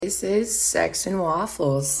This is Sex and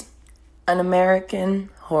Waffles, an American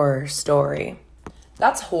horror story.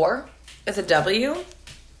 That's whore with a W.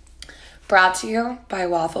 Brought to you by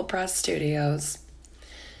Waffle Press Studios.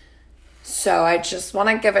 So I just want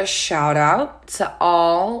to give a shout out to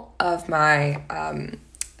all of my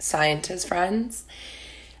scientist friends.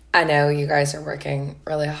 I know you guys are working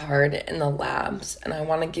really hard in the labs, and I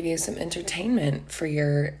want to give you some entertainment for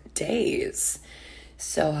your days.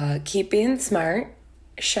 So keep being smart.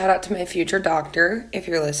 Shout out to my future doctor, if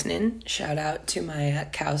you're listening. Shout out to my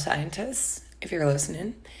cow scientists, if you're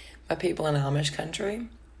listening. My people in Amish country.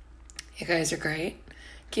 You guys are great.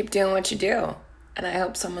 Keep doing what you do. And I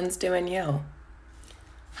hope someone's doing you.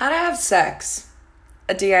 How to have sex.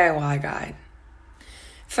 A DIY guide.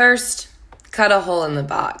 First, cut a hole in the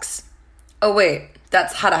box. Oh wait,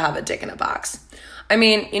 that's how to have a dick in a box. I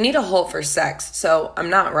mean, you need a hole for sex, so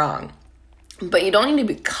I'm not wrong. But you don't need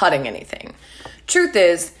to be cutting anything. Truth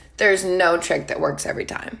is, there's no trick that works every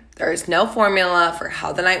time. There is no formula for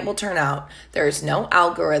how the night will turn out. There is no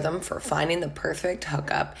algorithm for finding the perfect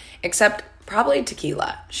hookup, except probably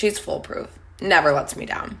tequila. She's foolproof. Never lets me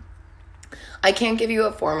down. I can't give you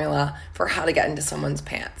a formula for how to get into someone's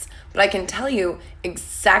pants, but I can tell you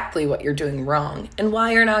exactly what you're doing wrong and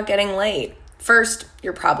why you're not getting laid. First,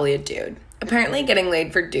 you're probably a dude. Apparently, getting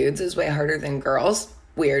laid for dudes is way harder than girls.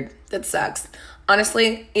 Weird. That sucks.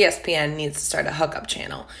 Honestly, ESPN needs to start a hookup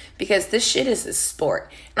channel because this shit is a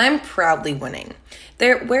sport, and I'm proudly winning.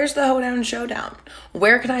 Where's the hoedown showdown?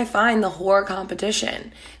 Where can I find the whore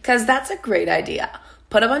competition? Because that's a great idea.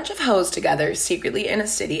 Put a bunch of hoes together secretly in a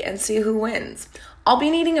city and see who wins. I'll be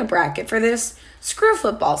needing a bracket for this. Screw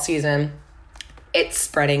football season. It's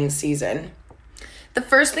spreading season. The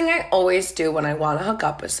first thing I always do when I want to hook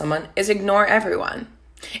up with someone is ignore everyone.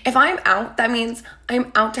 If I'm out, that means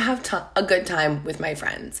I'm out to have a good time with my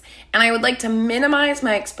friends. And I would like to minimize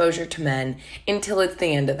my exposure to men until it's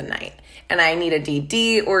the end of the night. And I need a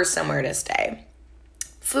DD or somewhere to stay.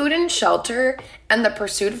 Food and shelter and the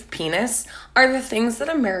pursuit of penis are the things that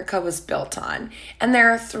America was built on. And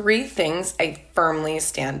there are 3 things I firmly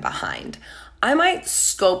stand behind. I might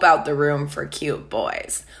scope out the room for cute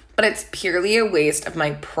boys, but it's purely a waste of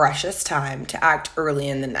my precious time to act early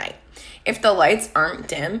in the night. If the lights aren't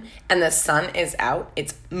dim and the sun is out,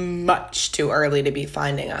 it's much too early to be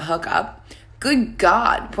finding a hookup. Good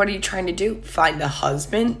God, what are you trying to do? Find a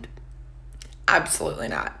husband? Absolutely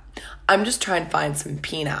not. I'm just trying to find some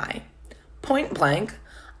peni. Point blank,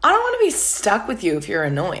 I don't want to be stuck with you if you're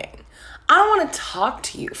annoying. I don't want to talk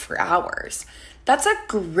to you for hours. That's a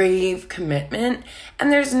grave commitment,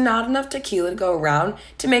 and there's not enough tequila to go around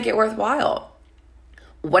to make it worthwhile.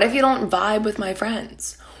 What if you don't vibe with my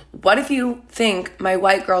friends? What if you think my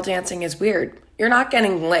white girl dancing is weird? You're not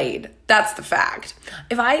getting laid. That's the fact.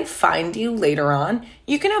 If I find you later on,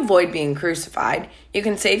 you can avoid being crucified, you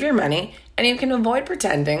can save your money, and you can avoid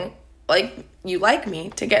pretending like you like me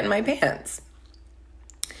to get in my pants.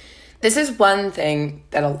 This is one thing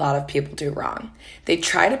that a lot of people do wrong. They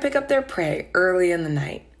try to pick up their prey early in the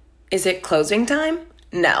night. Is it closing time?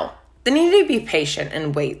 No. They need to be patient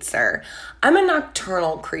and wait, sir. I'm a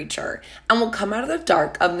nocturnal creature and will come out of the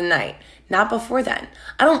dark of the night, not before then.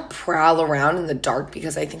 I don't prowl around in the dark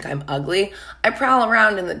because I think I'm ugly. I prowl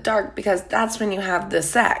around in the dark because that's when you have the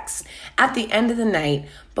sex, at the end of the night,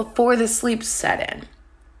 before the sleep set in.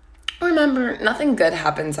 Remember, nothing good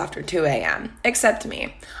happens after 2 a.m., except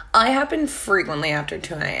me. I happen frequently after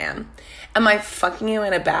 2 a.m. Am I fucking you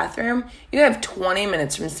in a bathroom? You have 20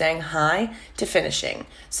 minutes from saying hi to finishing,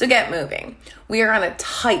 so get moving. We are on a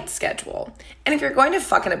tight schedule. And if you're going to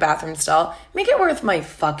fuck in a bathroom stall, make it worth my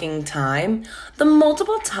fucking time. The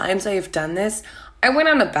multiple times I have done this, I went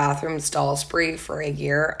on a bathroom stall spree for a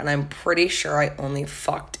year, and I'm pretty sure I only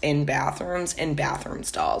fucked in bathrooms and bathroom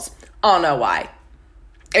stalls. I'll know why.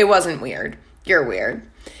 It wasn't weird. You're weird.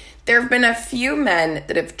 There have been a few men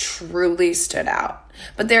that have truly stood out,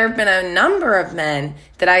 but there have been a number of men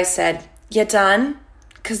that I said, "You done?"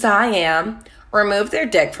 'Cause I am. Removed their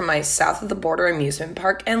dick from my south of the border amusement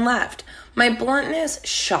park and left. My bluntness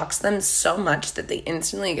shocks them so much that they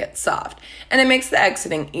instantly get soft, and it makes the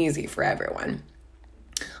exiting easy for everyone.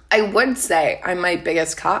 I would say I'm my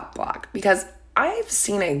biggest cock block because I've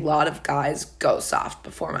seen a lot of guys go soft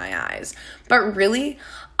before my eyes, but really,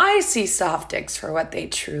 I see soft dicks for what they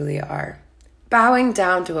truly are. Bowing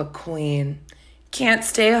down to a queen. Can't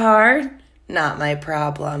stay hard? Not my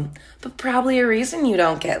problem, but probably a reason you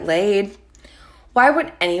don't get laid. Why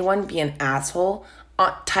would anyone be an asshole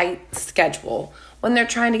on tight schedule when they're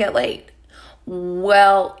trying to get laid?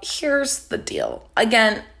 Well, here's the deal.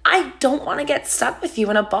 Again, I don't want to get stuck with you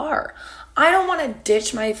in a bar. I don't want to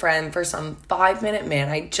ditch my friend for some 5-minute man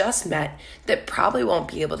I just met that probably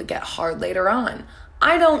won't be able to get hard later on.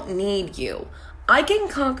 I don't need you. I can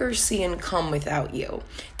conquer sea and come without you.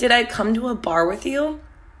 Did I come to a bar with you?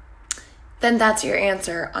 Then that's your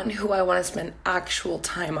answer on who I want to spend actual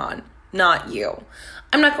time on, not you.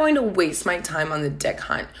 I'm not going to waste my time on the dick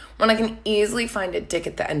hunt when I can easily find a dick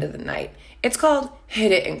at the end of the night. It's called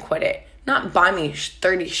hit it and quit it, not buy me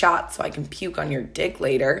 30 shots so I can puke on your dick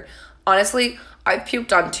later. Honestly, I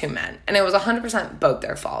puked on 2 men, and it was 100% both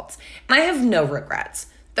their faults, and I have no regrets.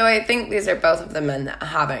 Though I think these are both of the men that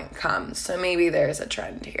haven't come, so maybe there's a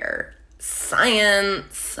trend here.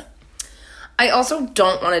 Science. I also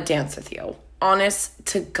don't want to dance with you. Honest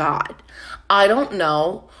to God. I don't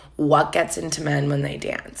know what gets into men when they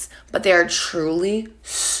dance, but they are truly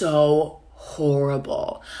so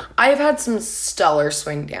horrible. I have had some stellar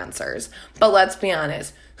swing dancers, but let's be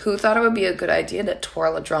honest, who thought it would be a good idea to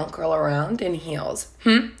twirl a drunk girl around in heels?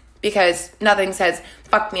 Because nothing says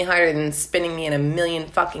fuck me harder than spinning me in a million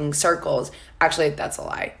fucking circles. Actually, that's a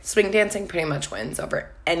lie. Swing dancing pretty much wins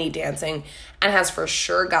over any dancing and has for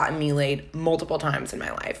sure gotten me laid multiple times in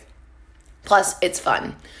my life. Plus, it's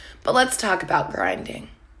fun. But let's talk about grinding.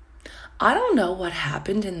 I don't know what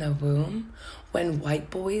happened in the womb when white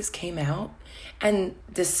boys came out and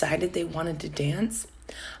decided they wanted to dance.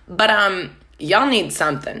 But, y'all need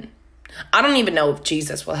something. I don't even know if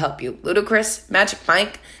Jesus will help you. Ludacris, Magic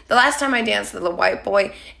Mike. The last time I danced with a white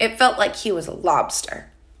boy, it felt like he was a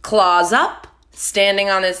lobster. Claws up, standing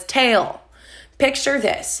on his tail. Picture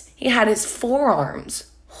this. He had his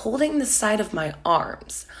forearms holding the side of my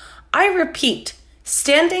arms. I repeat,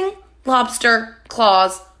 standing lobster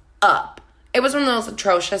claws up. It was one of those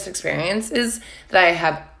atrocious experiences that I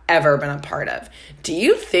have ever been a part of. Do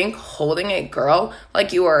you think holding a girl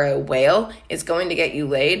like you are a whale is going to get you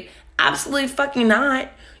laid? Absolutely fucking not.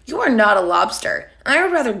 You are not a lobster. And I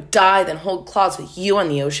would rather die than hold claws with you on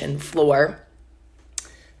the ocean floor.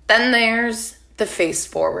 Then there's the face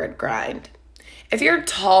forward grind. If you're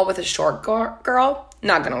tall with a short girl,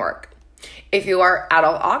 not gonna work. If you are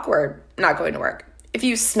adult awkward, not going to work. If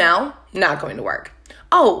you smell, not going to work.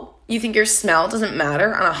 Oh, you think your smell doesn't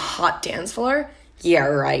matter on a hot dance floor? Yeah,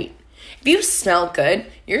 right. If you smell good,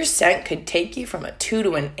 your scent could take you from a 2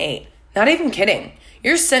 to an 8. Not even kidding.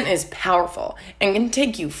 Your scent is powerful and can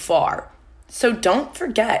take you far. So don't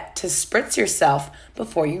forget to spritz yourself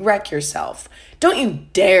before you wreck yourself. Don't you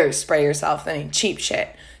dare spray yourself with any cheap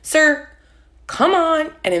shit. Sir, come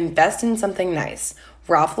on and invest in something nice.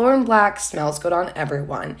 Ralph Lauren Black smells good on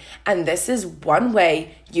everyone, and this is one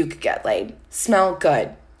way you could get laid. Smell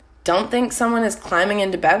good. Don't think someone is climbing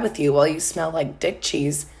into bed with you while you smell like dick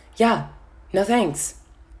cheese. Yeah, no thanks.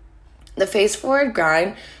 The face forward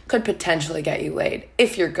grind could potentially get you laid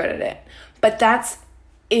if you're good at it. But that's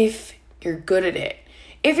if you're good at it.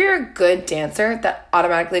 If you're a good dancer, that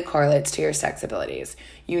automatically correlates to your sex abilities.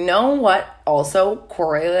 You know what also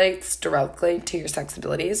correlates directly to your sex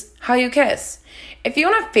abilities? How you kiss. If you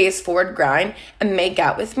want to face forward grind and make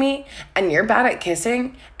out with me and you're bad at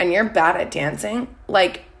kissing and you're bad at dancing,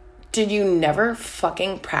 like, did you never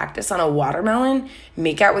fucking practice on a watermelon?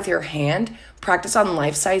 Make out with your hand? Practice on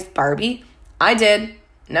life-size Barbie? I did.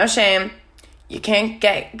 No shame. You can't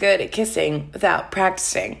get good at kissing without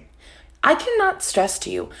practicing. I cannot stress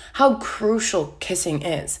to you how crucial kissing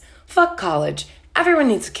is. Fuck college. Everyone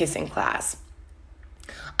needs a kissing class.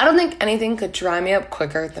 I don't think anything could dry me up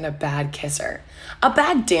quicker than a bad kisser. A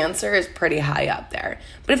bad dancer is pretty high up there,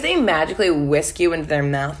 but if they magically whisk you into their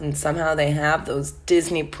mouth and somehow they have those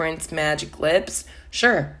Disney Prince magic lips,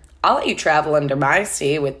 sure, I'll let you travel under my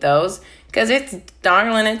sea with those, because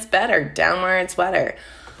it's better down where it's wetter.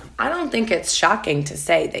 I don't think it's shocking to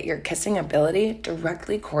say that your kissing ability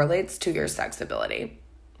directly correlates to your sex ability.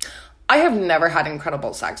 I have never had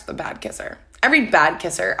incredible sex with a bad kisser. Every bad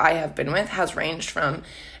kisser I have been with has ranged from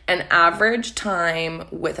an average time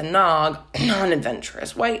with a nog,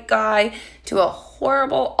 non-adventurous white guy, to a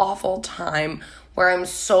horrible, awful time where I'm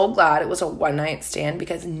so glad it was a one-night stand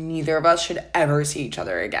because neither of us should ever see each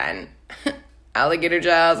other again. Alligator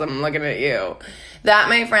Jazz, I'm looking at you. That,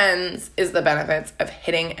 my friends, is the benefits of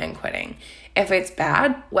hitting and quitting. If it's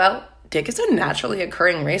bad, well, dick is a naturally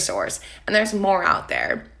occurring resource, and there's more out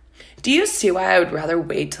there. Do you see why I would rather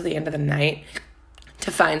wait till the end of the night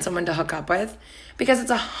to find someone to hook up with? Because it's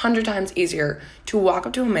 100 times easier to walk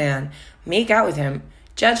up to a man, make out with him,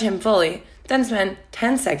 judge him fully, then spend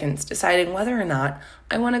 10 seconds deciding whether or not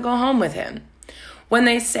I want to go home with him. When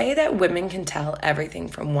they say that women can tell everything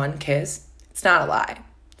from one kiss, it's not a lie.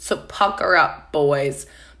 So pucker up, boys.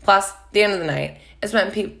 Plus, the end of the night is when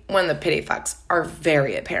the pity fucks are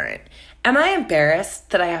very apparent. Am I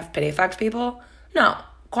embarrassed that I have pity fucked people? No.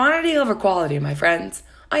 Quantity over quality, my friends.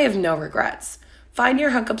 I have no regrets. Find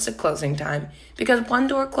your hookups at closing time, because one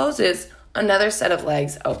door closes, another set of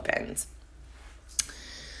legs opens.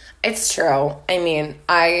 It's true. I mean,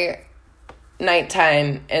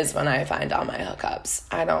 nighttime is when I find all my hookups.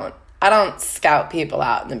 I don't scout people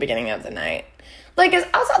out in the beginning of the night. Like, it's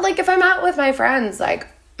also, like, if I'm out with my friends, like,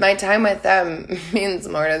 my time with them means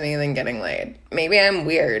more to me than getting laid. Maybe I'm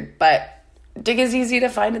weird, but dick is easy to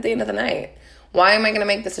find at the end of the night. Why am I going to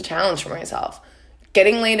make this a challenge for myself?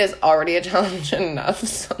 Getting laid is already a challenge enough,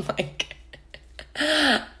 so, like,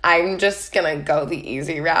 I'm just going to go the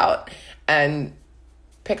easy route and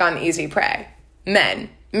pick on easy prey. Men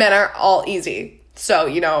are all easy. So,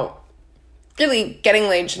 really, getting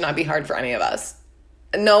laid should not be hard for any of us.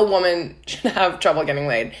 No woman should have trouble getting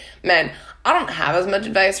laid. Men, I don't have as much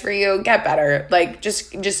advice for you. Get better. Like,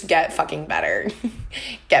 just get fucking better.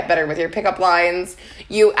 Get better with your pickup lines.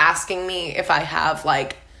 You asking me if I have,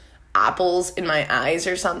 like, apples in my eyes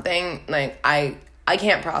or something. Like, I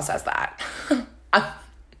can't process that.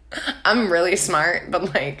 I'm really smart,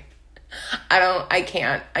 but, like, I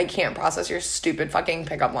can't process your stupid fucking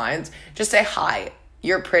pickup lines. Just say hi.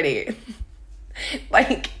 You're pretty.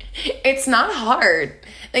 Like, it's not hard.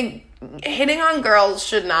 Like, hitting on girls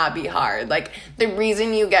should not be hard. Like, the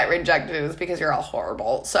reason you get rejected is because you're all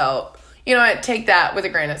horrible. So, you know what? Take that with a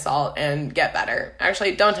grain of salt and get better.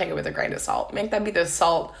 Actually, don't take it with a grain of salt. Make that be the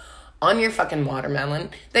salt on your fucking watermelon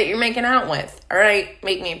that you're making out with. All right?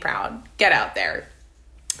 Make me proud. Get out there.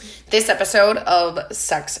 This episode of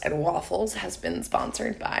Sex and Waffles has been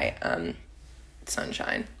sponsored by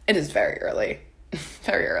Sunshine. It is very early.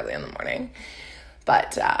 Very early in the morning.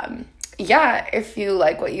 But, yeah, if you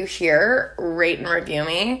like what you hear, rate and review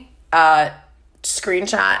me.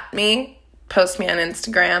 Screenshot me. Post me on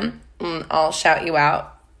Instagram. And I'll shout you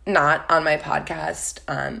out. Not on my podcast,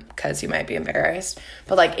 because you might be embarrassed.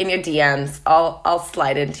 But, like, in your DMs, I'll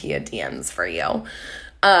slide into your DMs for you.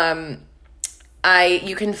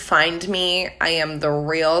 You can find me. I am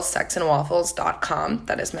therealsexandwaffles.com.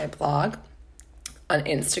 That is my blog. On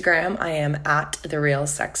Instagram, I am at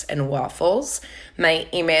therealsexandwaffles. My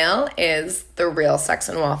email is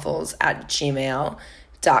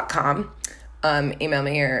therealsexandwaffles@gmail.com. Email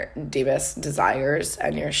me your deepest desires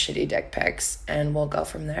and your shitty dick pics, and we'll go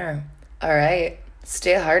from there. All right.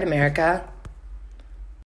 Stay hard, America.